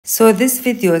So this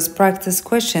video is practice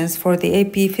questions for the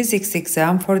AP Physics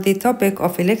exam for the topic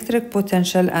of electric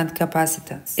potential and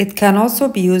capacitance. It can also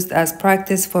be used as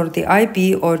practice for the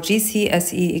IB or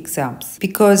GCSE exams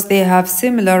because they have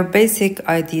similar basic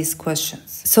IDs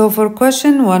questions. So for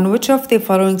question 1, which of the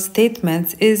following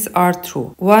statements are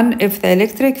true? 1. If the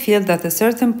electric field at a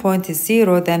certain point is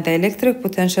 0, then the electric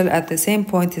potential at the same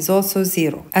point is also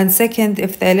 0. And second,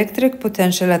 if the electric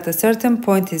potential at a certain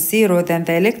point is 0, then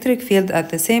the electric field at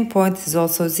the same point is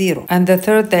also 0. And the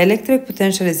third, the electric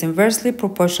potential is inversely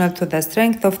proportional to the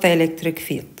strength of the electric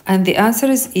field. And the answer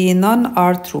is E, none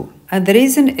are true. And the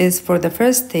reason is for the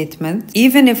first statement,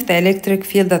 even if the electric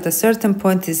field at a certain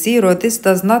point is 0, this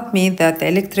does not mean that the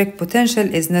electric potential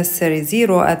is necessarily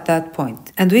 0 at that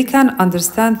point. And we can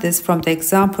understand this from the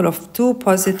example of two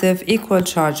positive equal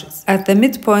charges. At the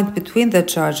midpoint between the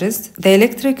charges, the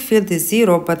electric field is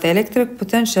 0, but the electric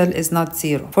potential is not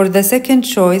 0. For the second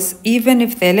choice, even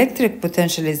if the electric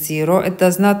potential is 0, it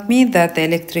does not mean that the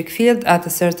electric field at a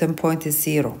certain point is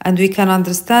 0. And we can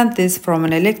understand this from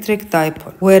an electric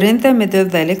dipole, wherein in the middle,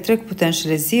 the electric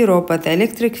potential is 0, but the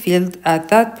electric field at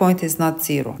that point is not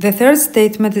 0. The third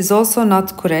statement is also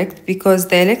not correct because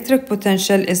the electric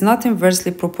potential is not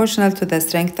inversely proportional to the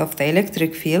strength of the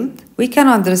electric field. We can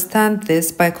understand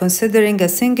this by considering a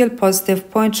single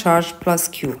positive point charge plus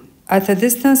Q. At a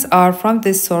distance r from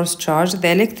this source charge,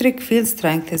 the electric field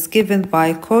strength is given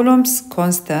by Coulomb's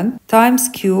constant times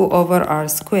Q over r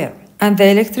squared. And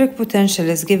the electric potential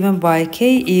is given by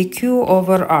KEQ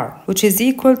over R, which is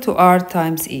equal to R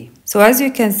times E. So as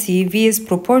you can see, V is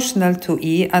proportional to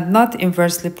E and not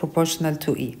inversely proportional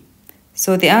to E.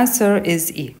 So the answer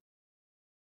is E.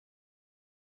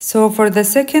 So for the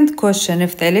second question,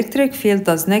 if the electric field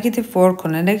does negative work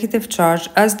on a negative charge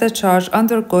as the charge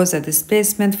undergoes a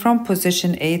displacement from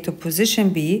position A to position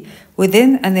B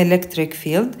within an electric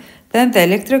field, then the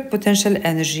electric potential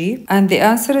energy, and the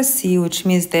answer is C, which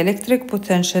means the electric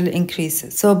potential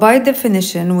increases. So by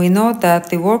definition, we know that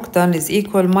the work done is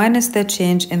equal minus the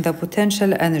change in the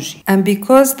potential energy. And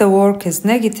because the work is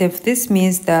negative, this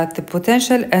means that the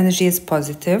potential energy is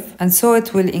positive, and so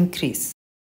it will increase.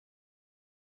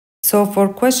 So for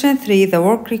question 3, the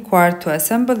work required to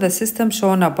assemble the system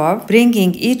shown above,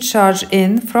 bringing each charge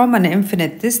in from an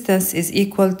infinite distance, is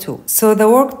equal to. So the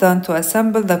work done to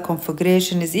assemble the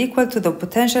configuration is equal to the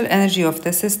potential energy of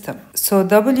the system. So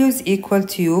W is equal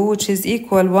to U, which is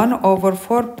equal 1 over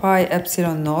 4 pi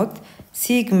epsilon naught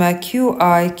sigma Qi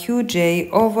Qj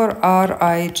over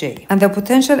Rij. And the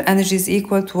potential energy is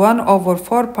equal to 1 over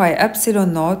 4 pi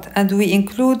epsilon naught, and we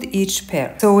include each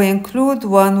pair. So we include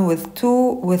 1 with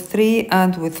 2, with 3,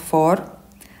 and with 4,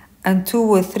 and 2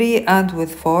 with 3 and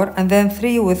with 4, and then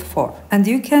 3 with 4. And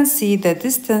you can see the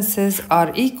distances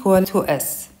are equal to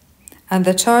S. And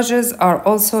the charges are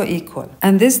also equal.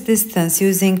 And this distance,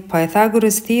 using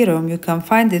Pythagoras theorem, you can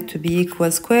find it to be equal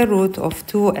square root of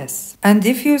 2s. And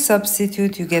if you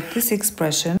substitute, you get this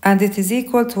expression, and it is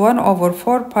equal to 1 over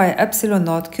 4 pi epsilon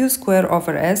naught q square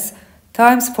over s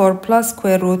times 4 plus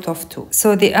square root of 2.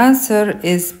 So the answer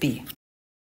is B.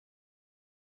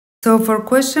 So for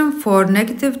question 4,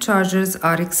 negative charges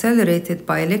are accelerated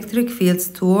by electric fields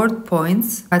toward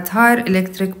points at higher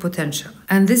electric potential.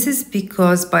 And this is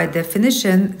because, by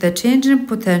definition, the change in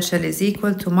potential is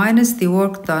equal to minus the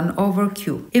work done over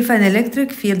Q. If an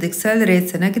electric field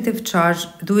accelerates a negative charge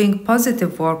doing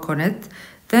positive work on it,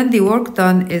 then the work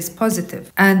done is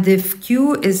positive. And if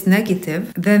Q is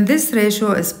negative, then this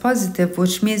ratio is positive,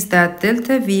 which means that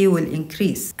delta V will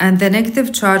increase, and the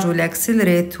negative charge will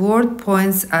accelerate toward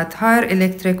points at higher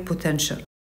electric potential.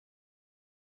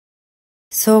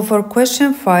 So for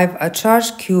question 5, a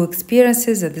charge Q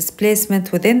experiences a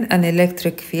displacement within an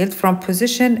electric field from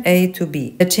position A to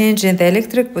B. The change in the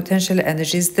electric potential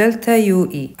energy is delta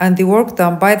UE, and the work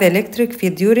done by the electric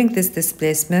field during this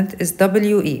displacement is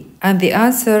WE. And the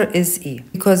answer is E,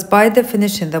 because by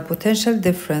definition the potential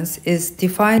difference is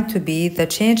defined to be the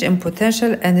change in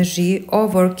potential energy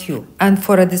over Q. And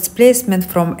for a displacement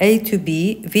from A to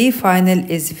B, V final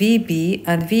is VB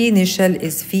and V initial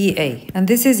is VA. And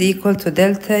this is equal to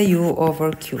delta U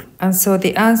over Q. And so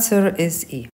the answer is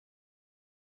E.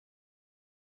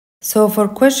 So for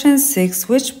question 6,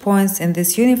 which points in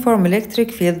this uniform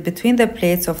electric field between the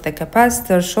plates of the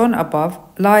capacitor shown above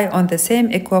lie on the same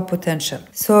equipotential.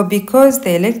 So because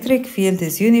the electric field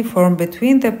is uniform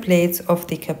between the plates of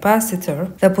the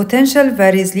capacitor, the potential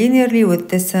varies linearly with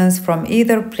distance from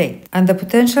either plate, and the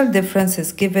potential difference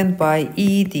is given by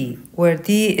ED, where D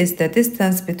is the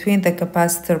distance between the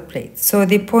capacitor plates. So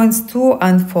the points 2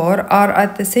 and 4 are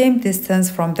at the same distance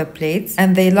from the plates,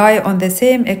 and they lie on the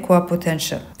same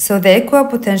equipotential. So the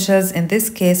equipotentials in this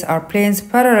case are planes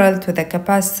parallel to the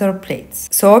capacitor plates.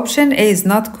 So option A is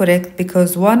not correct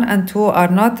because 1 and 2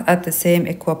 are not at the same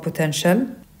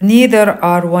equipotential. Neither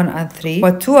are 1 and 3,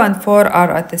 but 2 and 4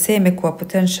 are at the same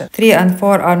equipotential. 3 and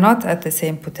 4 are not at the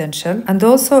same potential, and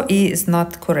also E is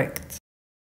not correct.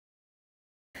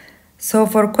 So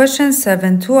for question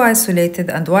 7, two isolated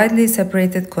and widely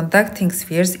separated conducting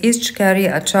spheres each carry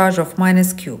a charge of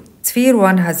 -q. Sphere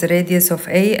 1 has a radius of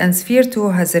a and sphere 2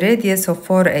 has a radius of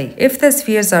 4a. If the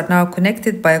spheres are now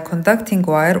connected by a conducting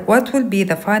wire, what will be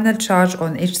the final charge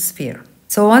on each sphere?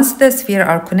 So once the spheres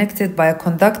are connected by a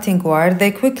conducting wire,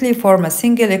 they quickly form a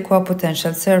single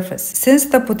equipotential surface. Since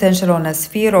the potential on a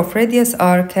sphere of radius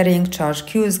r carrying charge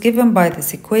q is given by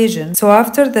this equation, so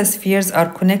after the spheres are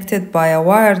connected by a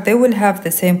wire, they will have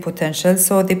the same potential.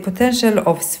 So the potential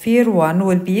of sphere 1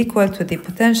 will be equal to the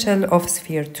potential of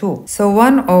sphere 2. So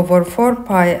 1 over 4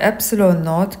 pi epsilon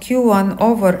naught q1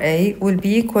 over a will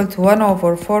be equal to 1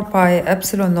 over 4 pi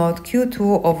epsilon naught q2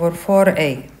 over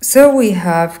 4a. So we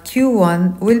have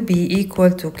q1 will be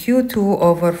equal to q2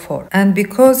 over 4. And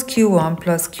because q1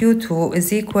 plus q2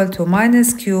 is equal to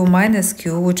 -q minus q,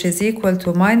 which is equal to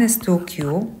 -2q,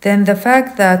 then the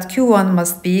fact that q1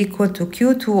 must be equal to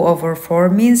q2 over 4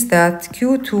 means that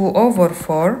q2 over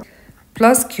 4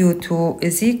 plus q2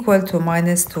 is equal to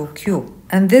 -2q.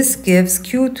 And this gives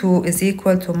q2 is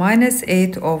equal to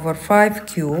 -8 over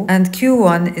 5q, and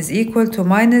q1 is equal to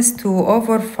 -2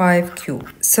 over 5q.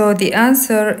 So the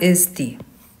answer is D.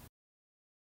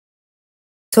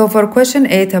 So for question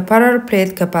 8, a parallel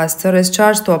plate capacitor is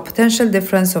charged to a potential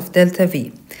difference of delta V.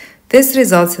 This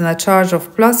results in a charge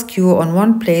of plus Q on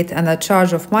one plate and a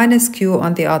charge of minus Q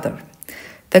on the other.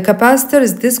 The capacitor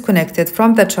is disconnected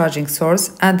from the charging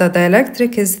source and the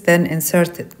dielectric is then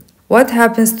inserted. What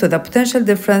happens to the potential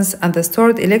difference and the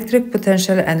stored electric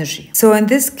potential energy? So in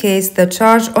this case, the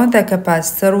charge on the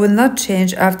capacitor will not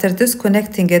change after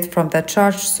disconnecting it from the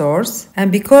charge source,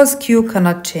 and because Q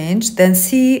cannot change, then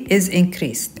C is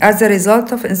increased as a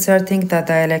result of inserting the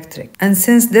dielectric. And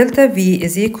since delta V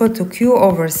is equal to Q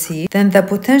over C, then the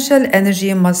potential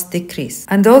energy must decrease.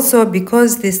 And also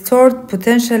because the stored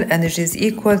potential energy is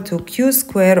equal to Q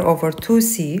squared over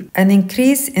 2C, an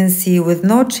increase in C with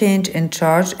no change in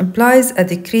charge implies a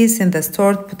decrease in the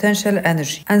stored potential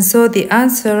energy. And so the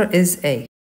answer is A.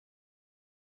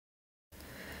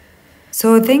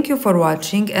 So thank you for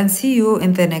watching and see you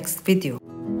in the next video.